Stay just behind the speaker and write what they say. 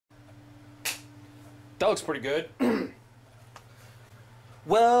That looks pretty good.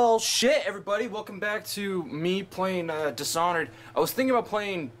 Well, shit, everybody. Welcome back to me playing Dishonored. I was thinking about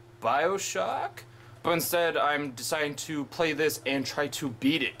playing Bioshock, but instead I'm deciding to play this and try to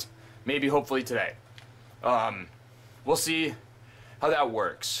beat it. Maybe, hopefully, today. We'll see how that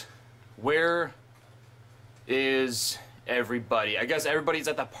works. Where is everybody? I guess everybody's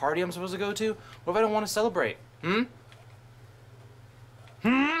at that party I'm supposed to go to? What if I don't want to celebrate?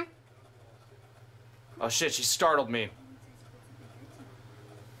 Oh shit, she startled me.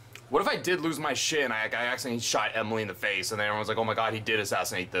 What if I did lose my shit and I accidentally shot Emily in the face and then everyone's like, oh my god, he did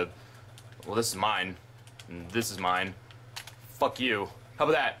assassinate the... Well, this is mine. And this is mine. Fuck you. How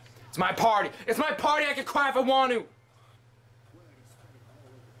about that? It's my party! It's my party! I can cry if I want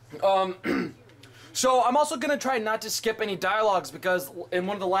to! So, I'm also gonna try not to skip any dialogues because in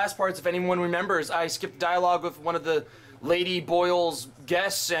one of the last parts, if anyone remembers, I skipped dialogue with one of the Lady Boyle's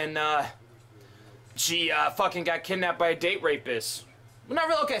guests and, she, fucking got kidnapped by a date rapist. Well, not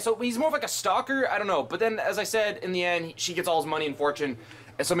really, okay, so he's more of like a stalker, I don't know, but then, as I said, in the end, she gets all his money and fortune,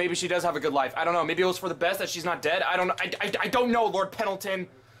 and so maybe she does have a good life. I don't know, maybe it was for the best that she's not dead, I don't know, I don't know, Lord Pendleton.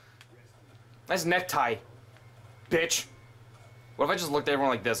 Nice necktie, bitch. What if I just looked at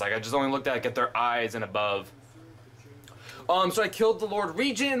everyone like this? Like, I just only looked at their eyes and above. So I killed the Lord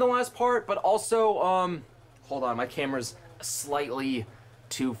Regent in the last part, but also, hold on, my camera's slightly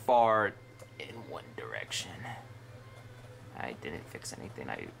too far in one direction. I didn't fix anything,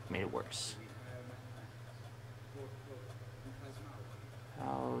 I made it worse.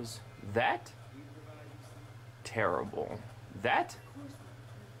 How's that? Terrible. That?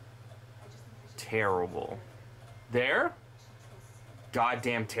 Terrible. There?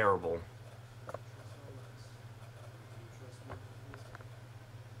 Goddamn terrible.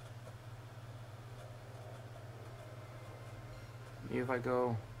 Maybe if I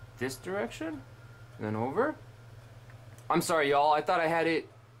go this direction, and then over. I'm sorry, y'all. I thought I had it.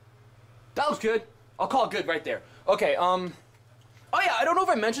 That was good. I'll call it good right there. Okay, oh yeah, I don't know if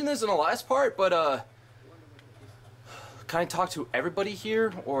I mentioned this in the last part, but, can I talk to everybody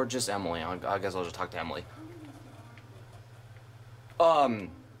here, or just Emily? I guess I'll just talk to Emily. I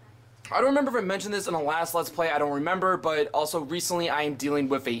don't remember if I mentioned this in the last Let's Play, I don't remember, but also recently I am dealing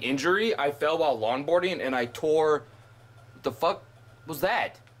with a injury. I fell while longboarding, and I tore... What the fuck was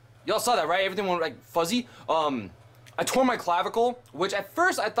that? Y'all saw that, right? Everything went, like, fuzzy. I tore my clavicle, which at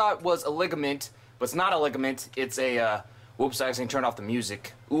first I thought was a ligament, but it's not a ligament. It's a, whoops, I accidentally turned off the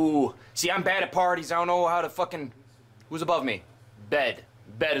music. Ooh. See, I'm bad at parties. I don't know how to fucking... Who's above me? Bed.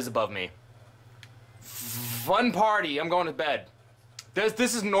 Bed is above me. Fun party. I'm going to bed.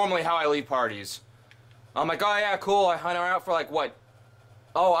 This is normally how I leave parties. I'm like, oh yeah, cool. I hung out for like, what?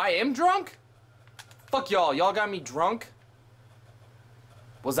 Oh, I am drunk? Fuck y'all. Y'all got me drunk?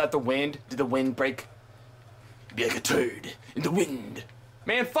 Was that the wind? Did the wind break? Be like a turd in the wind.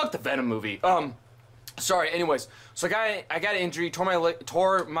 Man, fuck the Venom movie. Sorry, anyways. So I got an injury,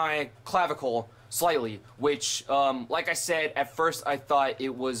 tore my clavicle slightly, which, like I said, at first I thought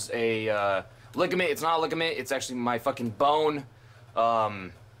it was a, ligament. It's not a ligament. It's actually my fucking bone.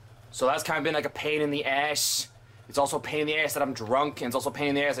 So that's kind of been like a pain in the ass. It's also a pain in the ass that I'm drunk, and it's also a pain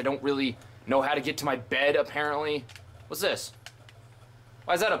in the ass I don't really know how to get to my bed, apparently. What's this?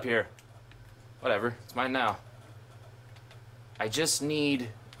 Why is that up here? Whatever, it's mine now. I just need...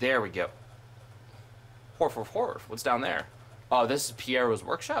 There we go. Horf. What's down there? Oh, this is Piero's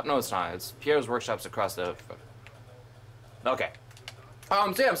workshop? No, it's not. It's Piero's workshop's across the... Okay.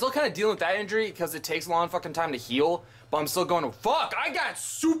 So yeah, I'm still kind of dealing with that injury because it takes a long fucking time to heal. But I'm still going to... Fuck! I got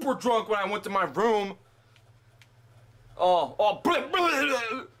super drunk when I went to my room.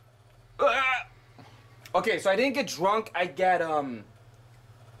 Okay, so I didn't get drunk. I got,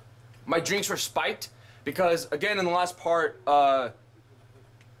 my drinks were spiked. Because, again, in the last part,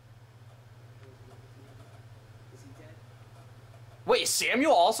 Wait, is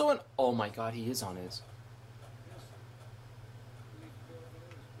Samuel also in... Oh my god, he is on his...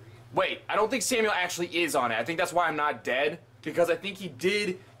 Wait, I don't think Samuel actually is on it. I think that's why I'm not dead. Because I think he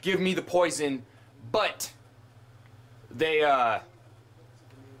did give me the poison, but... But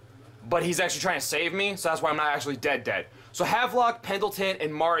he's actually trying to save me, so that's why I'm not actually dead. So Havelock, Pendleton,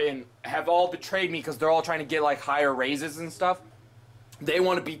 and Martin have all betrayed me because they're all trying to get, like, higher raises and stuff. They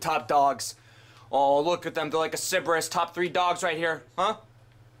want to be top dogs. Oh, look at them. They're like a Cerberus, top 3 dogs right here. Huh?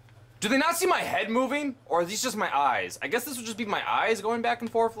 Do they not see my head moving? Or are these just my eyes? I guess this would just be my eyes going back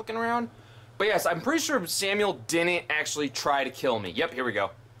and forth looking around. But yes, I'm pretty sure Samuel didn't actually try to kill me. Yep, here we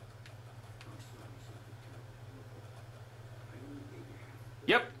go.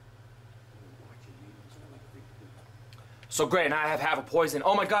 Yep. So great, and I have half a poison.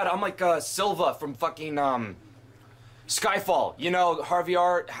 Oh my god, I'm like Silva from fucking Skyfall. You know,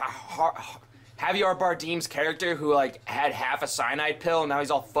 Javier Bardem's character who like had half a cyanide pill and now he's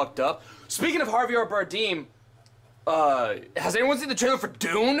all fucked up. Speaking of Javier Bardem, has anyone seen the trailer for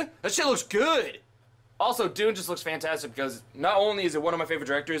Dune? That shit looks good. Also, Dune just looks fantastic because not only is it one of my favorite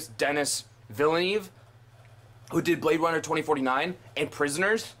directors, Denis Villeneuve, who did Blade Runner 2049 and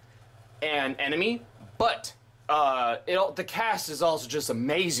Prisoners and Enemy, but the cast is also just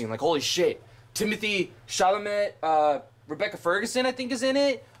amazing. Like, holy shit. Timothy Chalamet, Rebecca Ferguson, I think, is in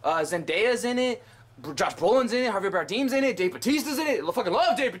it. Zendaya's in it. Josh Brolin's in it. Javier Bardem's in it. Dave Bautista's in it. I fucking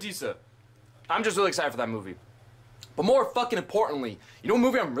love Dave Bautista. I'm just really excited for that movie. But more fucking importantly, you know what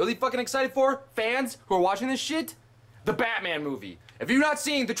movie I'm really fucking excited for? Fans who are watching this shit? The Batman movie. If you're not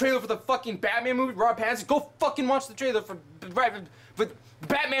seeing the trailer for the fucking Batman movie, Rob Pattinson, go fucking watch the trailer for the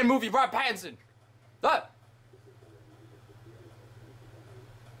Batman movie, Rob Pattinson. Ah.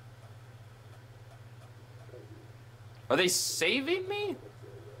 Are they saving me?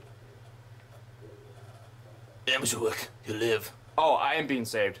 Amazwick, you live. Oh, I am being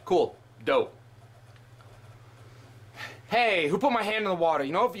saved. Cool. Dope. Hey, who put my hand in the water?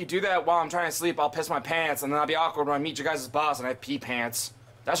 You know, if you do that while I'm trying to sleep, I'll piss my pants, and then I'll be awkward when I meet your guys' boss and I have pee pants.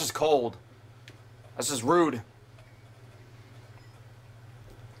 That's just cold. That's just rude.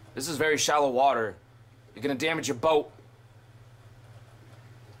 This is very shallow water. You're gonna damage your boat.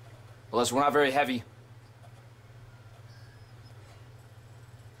 Unless we're not very heavy.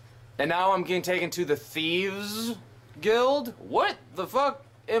 And now I'm getting taken to the Thieves Guild? What the fuck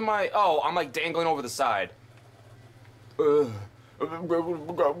am I? Oh, I'm like dangling over the side. I'm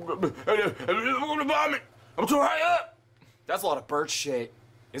too high up! That's a lot of bird shit.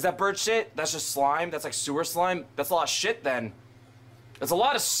 Is that bird shit? That's just slime? That's like sewer slime? That's a lot of shit then. That's a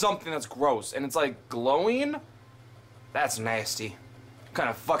lot of something that's gross. And it's like glowing? That's nasty. What kind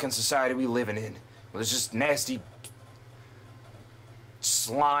of fucking society we living in? Well, it's just nasty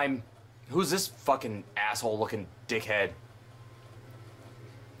slime. Who's this fucking asshole looking dickhead?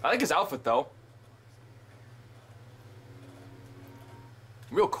 I like his outfit though.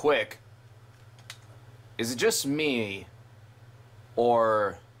 Real quick, is it just me,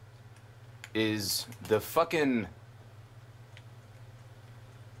 or is the fucking...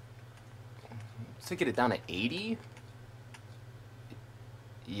 Let's take it down to 80?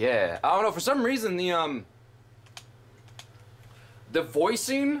 Yeah, I don't know, for some reason the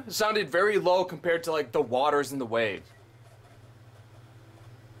voicing sounded very low compared to like the waters and the waves.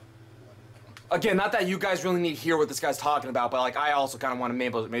 Again, not that you guys really need to hear what this guy's talking about, but like I also kind of want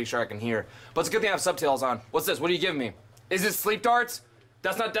to make sure I can hear. But it's a good thing I have subtitles on. What's this? What are you giving me? Is it sleep darts?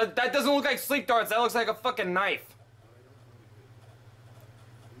 That's not. That doesn't look like sleep darts. That looks like a fucking knife.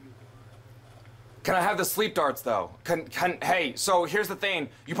 Can I have the sleep darts though? Hey, so here's the thing.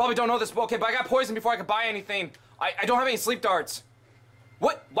 You probably don't know this, but okay, but I got poisoned before I could buy anything. I don't have any sleep darts.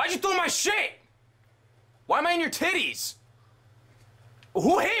 What? Why'd you throw my shit? Why am I in your titties?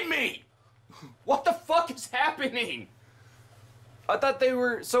 Who hit me? What the fuck is happening? I thought they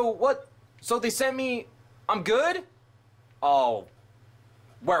were... So what? So they sent me... I'm good? Oh.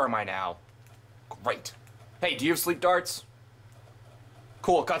 Where am I now? Great. Hey, do you have sleep darts?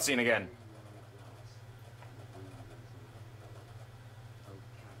 Cool, cutscene again.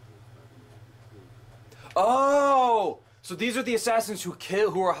 Oh! So these are the assassins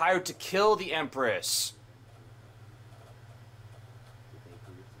who are hired to kill the Empress.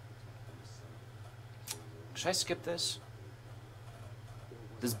 Should I skip this?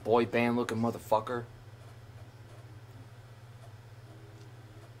 This boy band looking motherfucker.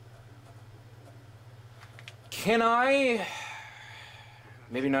 Can I?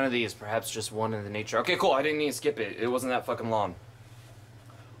 Maybe none of these, perhaps just one in the nature. Okay, cool, I didn't need to skip it. It wasn't that fucking long.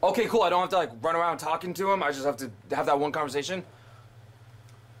 Okay, cool, I don't have to like run around talking to him. I just have to have that one conversation.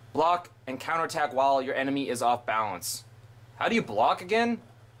 Block and counterattack while your enemy is off balance. How do you block again?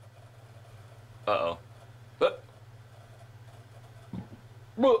 Uh-oh.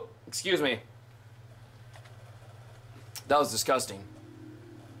 Excuse me. That was disgusting.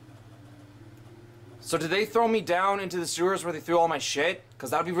 So did they throw me down into the sewers where they threw all my shit?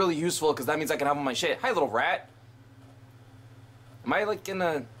 Because that would be really useful, because that means I can have all my shit. Hi, little rat. Am I like in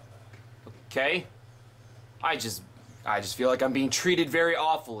a... Okay. I just feel like I'm being treated very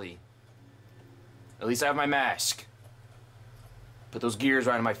awfully. At least I have my mask. Put those gears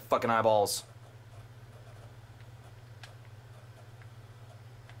right in my fucking eyeballs.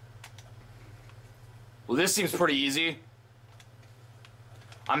 Well, this seems pretty easy.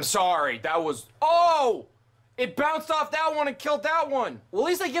 I'm sorry, that was... Oh! It bounced off that one and killed that one! Well, at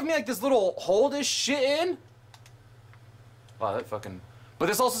least they give me like this little hole this shit in. Wow, that fucking... But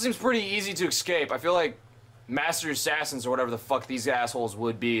this also seems pretty easy to escape. I feel like Master Assassins or whatever the fuck these assholes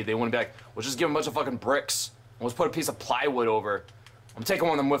would be, they wouldn't be like, we'll just give them a bunch of fucking bricks. And let's put a piece of plywood over. I'm taking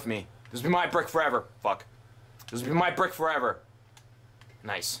one of them with me. This will be my brick forever. Fuck. This will be my brick forever.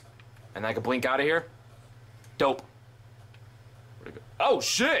 Nice. And I can blink out of here? Dope. Where'd it go? Oh,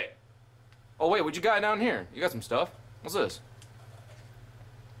 shit! Oh, wait, what you got down here? You got some stuff. What's this?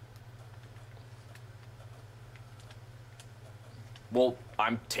 Well,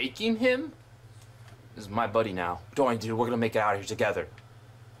 I'm taking him? This is my buddy now. Don't dude, we're gonna make it out of here together.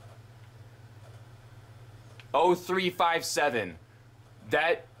 0357.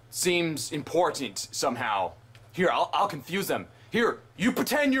 That seems important somehow. Here, I'll confuse them. Here, you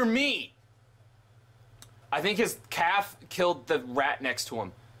pretend you're me! I think his calf killed the rat next to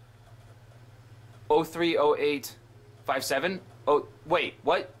him. 030857? Oh, wait,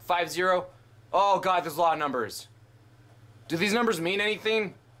 what? 50? Oh god, there's a lot of numbers. Do these numbers mean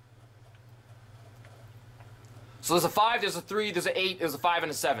anything? So there's a 5, there's a 3, there's an 8, there's a 5,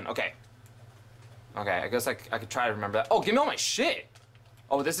 and a 7. Okay. Okay, I guess I could try to remember that. Oh, give me all my shit!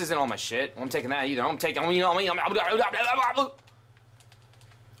 Oh, this isn't all my shit. I'm taking that either. I'm taking... Wait,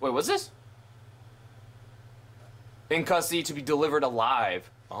 what's this? In custody to be delivered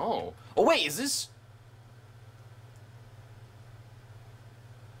alive. Oh. Oh, wait, is this...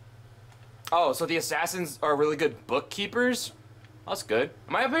 Oh, so the assassins are really good bookkeepers? That's good.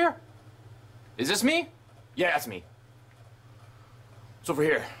 Am I up here? Is this me? Yeah, that's me. It's over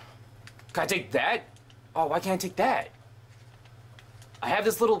here. Can I take that? Oh, why can't I take that? I have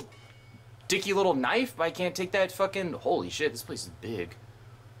this little dicky little knife, but I can't take that fucking... Holy shit, this place is big.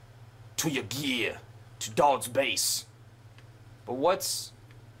 To your gear. To Dog's base. But what's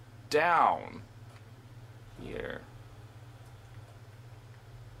down here?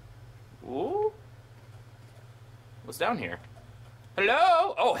 Ooh? What's down here?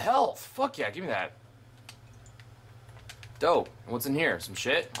 Hello? Oh, health. Fuck yeah, give me that. Dope. What's in here? Some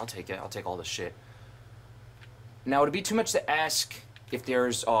shit? I'll take it. I'll take all this shit. Now, would it be too much to ask if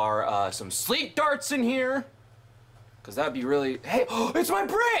there's some sleep darts in here? Because that'd be really... Hey, oh, it's my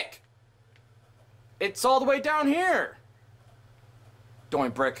brick! It's all the way down here. Don't worry,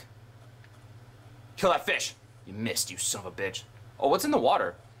 brick. Kill that fish. You missed, you son of a bitch. Oh, what's in the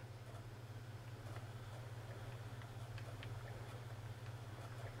water?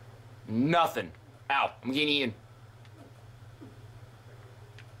 Nothing. Ow, I'm getting eaten.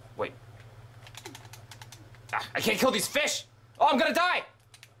 Wait. Ah, I can't kill these fish! Oh, I'm gonna die!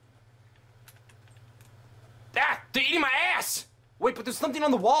 Ah, they're eating my ass! Wait, but there's something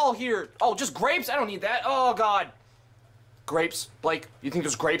on the wall here. Oh, just grapes? I don't need that. Oh, God. Grapes? Blake, you think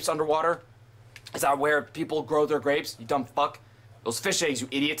there's grapes underwater? Is that where people grow their grapes? You dumb fuck. Those fish eggs, you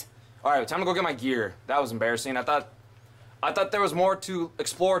idiot. Alright, time to go get my gear. That was embarrassing. I thought there was more to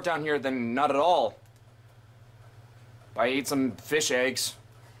explore down here than not at all. I ate some fish eggs.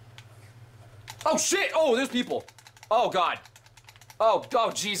 Oh shit! Oh, there's people. Oh god.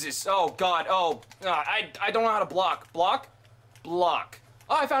 Oh Jesus. Oh god. Oh, I don't know how to block. Block? Block.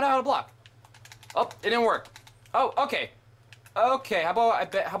 Oh, I found out how to block. Oh, it didn't work. Oh, okay. Okay, how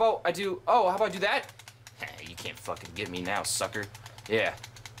about I do that? You can't fucking get me now, sucker. Yeah.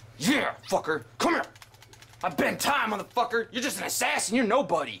 Yeah, fucker. Come here. I've been time, motherfucker. You're just an assassin. You're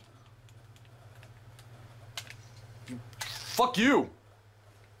nobody. Fuck you.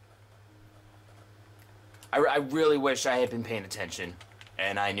 I really wish I had been paying attention,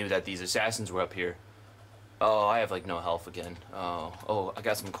 and I knew that these assassins were up here. Oh, I have like no health again. Oh, I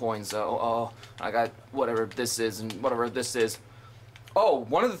got some coins. Oh, I got whatever this is and whatever this is. Oh,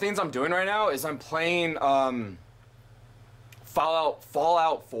 one of the things I'm doing right now is I'm playing Fallout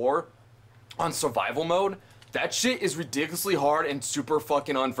 4 on survival mode. That shit is ridiculously hard and super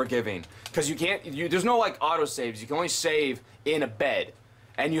fucking unforgiving. Cause there's no like autosaves. You can only save in a bed.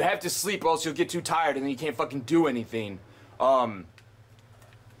 And you have to sleep or else you'll get too tired and then you can't fucking do anything.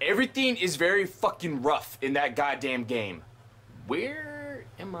 Everything is very fucking rough in that goddamn game. Where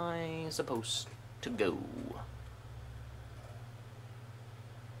am I supposed to go?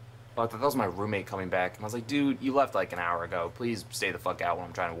 Oh, I thought that was my roommate coming back. And I was like, dude, you left like an hour ago. Please stay the fuck out when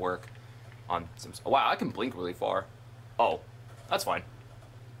I'm trying to work on some... Oh, wow, I can blink really far. Oh, that's fine.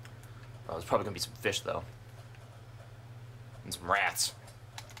 Oh, there's probably gonna be some fish, though. And some rats.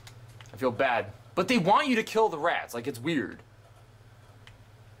 I feel bad. But they want you to kill the rats. Like, it's weird.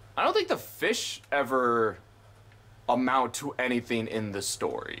 I don't think the fish ever amount to anything in the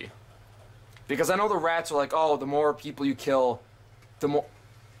story. Because I know the rats are like, oh, the more people you kill, the more...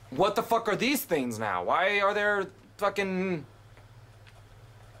 What the fuck are these things now? Why are there fucking...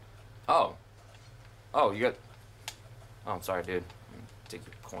 Oh. Oh, you got... Oh, I'm sorry, dude. Take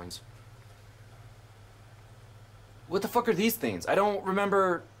your coins. What the fuck are these things? I don't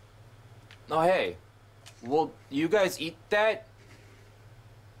remember... Oh, hey. Will you guys eat that?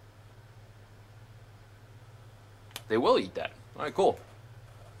 They will eat that. Alright, cool.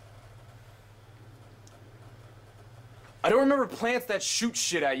 I don't remember plants that shoot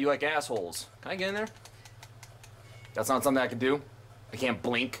shit at you like assholes. Can I get in there? That's not something I can do. I can't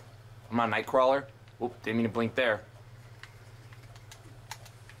blink. I'm not a night crawler. Oop, didn't mean to blink there.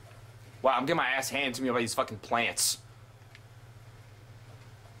 Wow, I'm getting my ass handed to me by these fucking plants.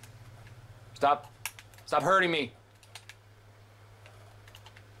 Stop. Stop hurting me.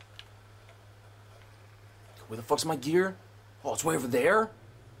 Where the fuck's my gear? Oh, it's way over there?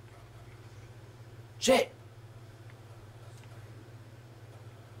 Shit.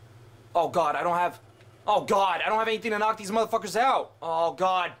 Oh god, I don't have... Oh god, I don't have anything to knock these motherfuckers out. Oh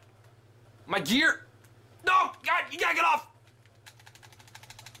god. My gear... No! God, you gotta get off!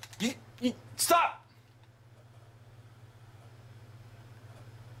 Stop!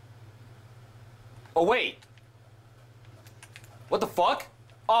 Oh wait. What the fuck?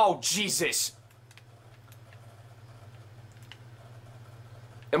 Oh Jesus.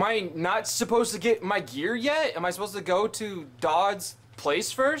 Am I not supposed to get my gear yet? Am I supposed to go to Dodd's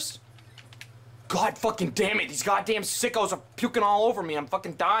place first? God fucking damn it, these goddamn sickos are puking all over me. I'm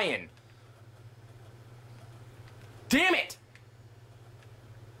fucking dying. Damn it!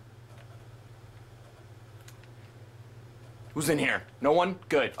 Who's in here? No one?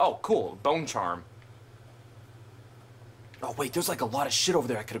 Good. Oh, cool. Bone charm. Oh, wait, there's like a lot of shit over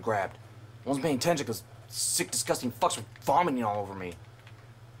there I could have grabbed. I wasn't paying attention because sick, disgusting fucks were vomiting all over me.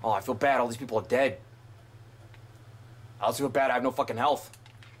 Oh, I feel bad. All these people are dead. I also feel bad. I have no fucking health.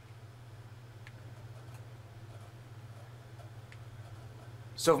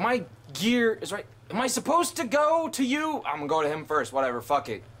 So if my gear is right... Am I supposed to go to you? I'm gonna go to him first. Whatever. Fuck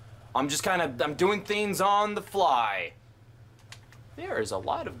it. I'm just kind of... I'm doing things on the fly. There is a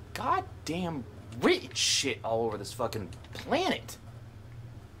lot of goddamn rich shit all over this fucking planet.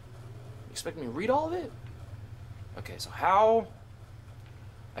 You expect me to read all of it? Okay, so how...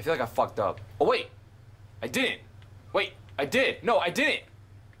 I feel like I fucked up. Oh, wait. I didn't. Wait, I did. No, I didn't.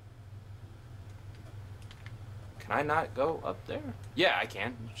 Can I not go up there? Yeah, I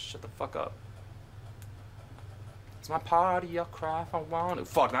can. Shut the fuck up. It's my party, I'll cry if I want to.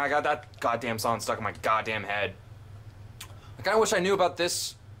 Fuck, now I got that goddamn song stuck in my goddamn head. I kinda wish I knew about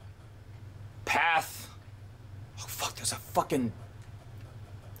this path. Oh, fuck, there's a fucking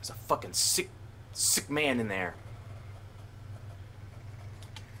sick man in there.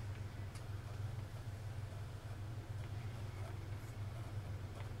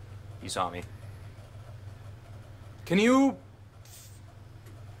 You saw me. Can you...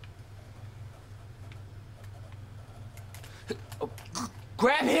 Oh,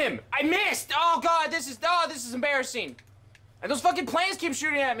 grab him! I missed! Oh god, this is embarrassing. And those fucking planes keep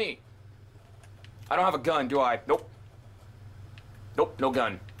shooting at me. I don't have a gun, do I? Nope. Nope, no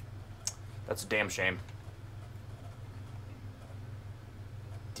gun. That's a damn shame.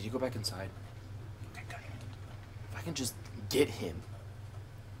 Did you go back inside? Okay, good. If I can just get him.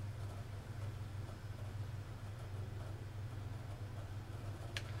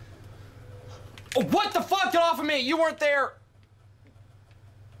 Oh, what the fuck? Get off of me! You weren't there!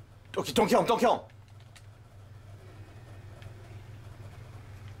 Okay, don't kill him, don't kill him.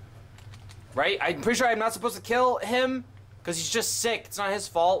 Right? I'm pretty sure I'm not supposed to kill him, because he's just sick. It's not his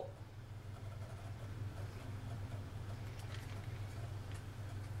fault.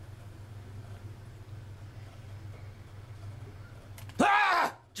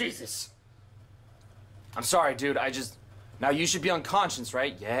 Ah! Jesus! I'm sorry, dude. Now you should be unconscious,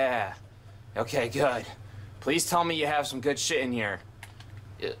 right? Yeah. Okay, good. Please tell me you have some good shit in here.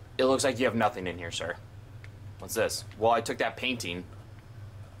 It looks like you have nothing in here, sir. What's this? Well, I took that painting.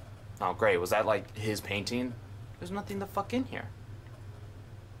 Oh, great. Was that, like, his painting? There's nothing the fuck in here.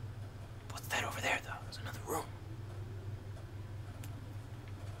 What's that over there, though? There's another room.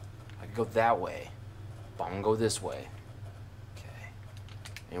 I could go that way. But I'm gonna go this way. Okay.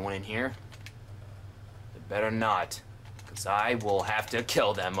 Anyone in here? They better not. Because I will have to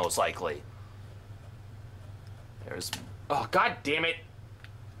kill them, most likely. There's... Oh, god damn it!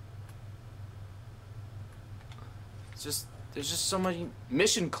 There's just so many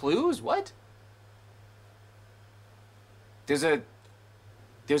mission clues? What? There's a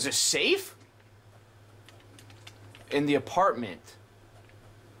safe? In the apartment.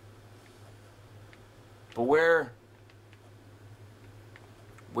 But where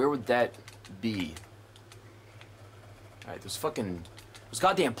would that be? Alright, those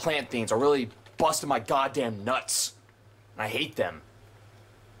goddamn plant things are really busting my goddamn nuts. And I hate them.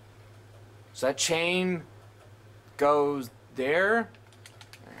 So that chain goes there.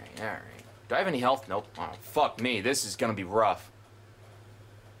 Alright, alright. Do I have any health? Nope. Oh, fuck me. This is gonna be rough.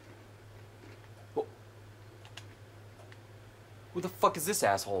 Who the fuck is this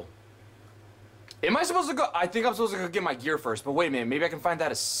asshole? Am I supposed to go? I think I'm supposed to go get my gear first, but wait a minute. Maybe I can find that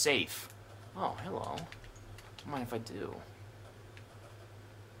as safe. Oh, hello. Don't mind if I do.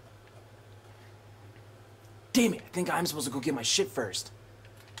 Damn it. I think I'm supposed to go get my shit first.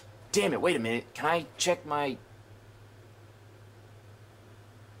 Damn it. Wait a minute. Can I check my...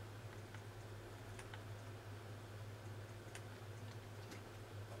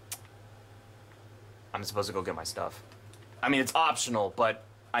 I'm supposed to go get my stuff. I mean, it's optional, but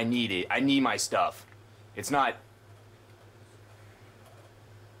I need it. I need my stuff. It's not...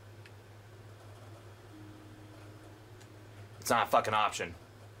 It's not a fucking option.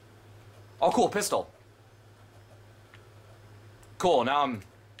 Oh, cool. Pistol. Cool. Now I'm...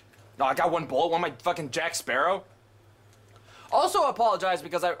 No, I got one bullet. One of my fucking Jack Sparrow. Also, I apologize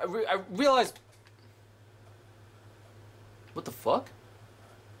because I realized... What the fuck?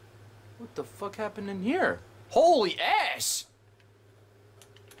 What the fuck happened in here? Holy ass!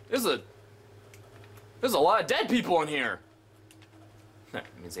 There's a lot of dead people in here. That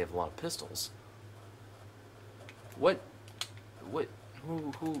means they have a lot of pistols. What?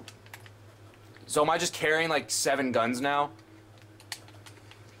 Who? So am I just carrying like 7 guns now?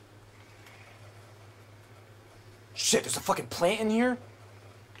 Shit, there's a fucking plant in here?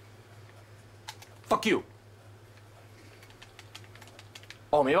 Fuck you.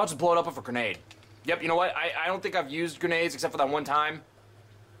 Oh, maybe I'll just blow it up with a grenade. Yep, you know what? I don't think I've used grenades except for that one time.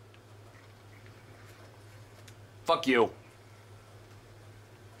 Fuck you.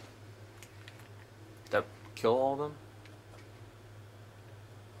 Did that kill all of them?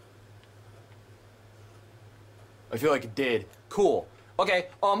 I feel like it did. Cool. Okay,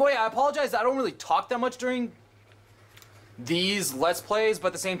 oh yeah, I apologize. I don't really talk that much during these Let's Plays, but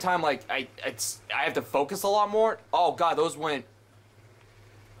at the same time, like, I have to focus a lot more. Oh god, those went...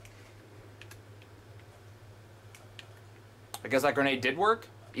 I guess that grenade did work,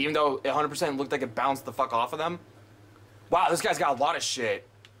 even though it 100% looked like it bounced the fuck off of them. Wow, this guy's got a lot of shit.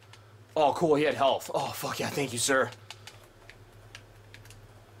 Oh, cool, he had health. Oh, fuck yeah, thank you, sir.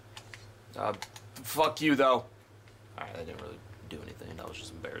 Fuck you, though. Alright, that didn't really do anything. That was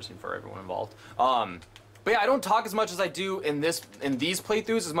just embarrassing for everyone involved. But yeah, I don't talk as much as I do in these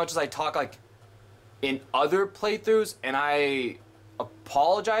playthroughs as much as I talk, like, in other playthroughs, and I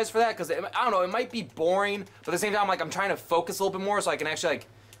apologize for that, because, I don't know, it might be boring, but at the same time, like, I'm trying to focus a little bit more so I can actually, like,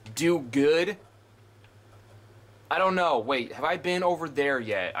 do good. I don't know. Wait, have I been over there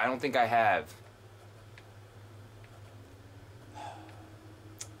yet? I don't think I have.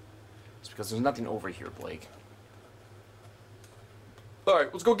 It's because there's nothing over here, Blake.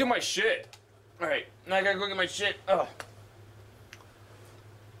 Alright, let's go get my shit. Alright, now I gotta go get my shit. Ugh.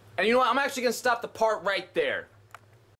 And you know what? I'm actually gonna stop the part right there.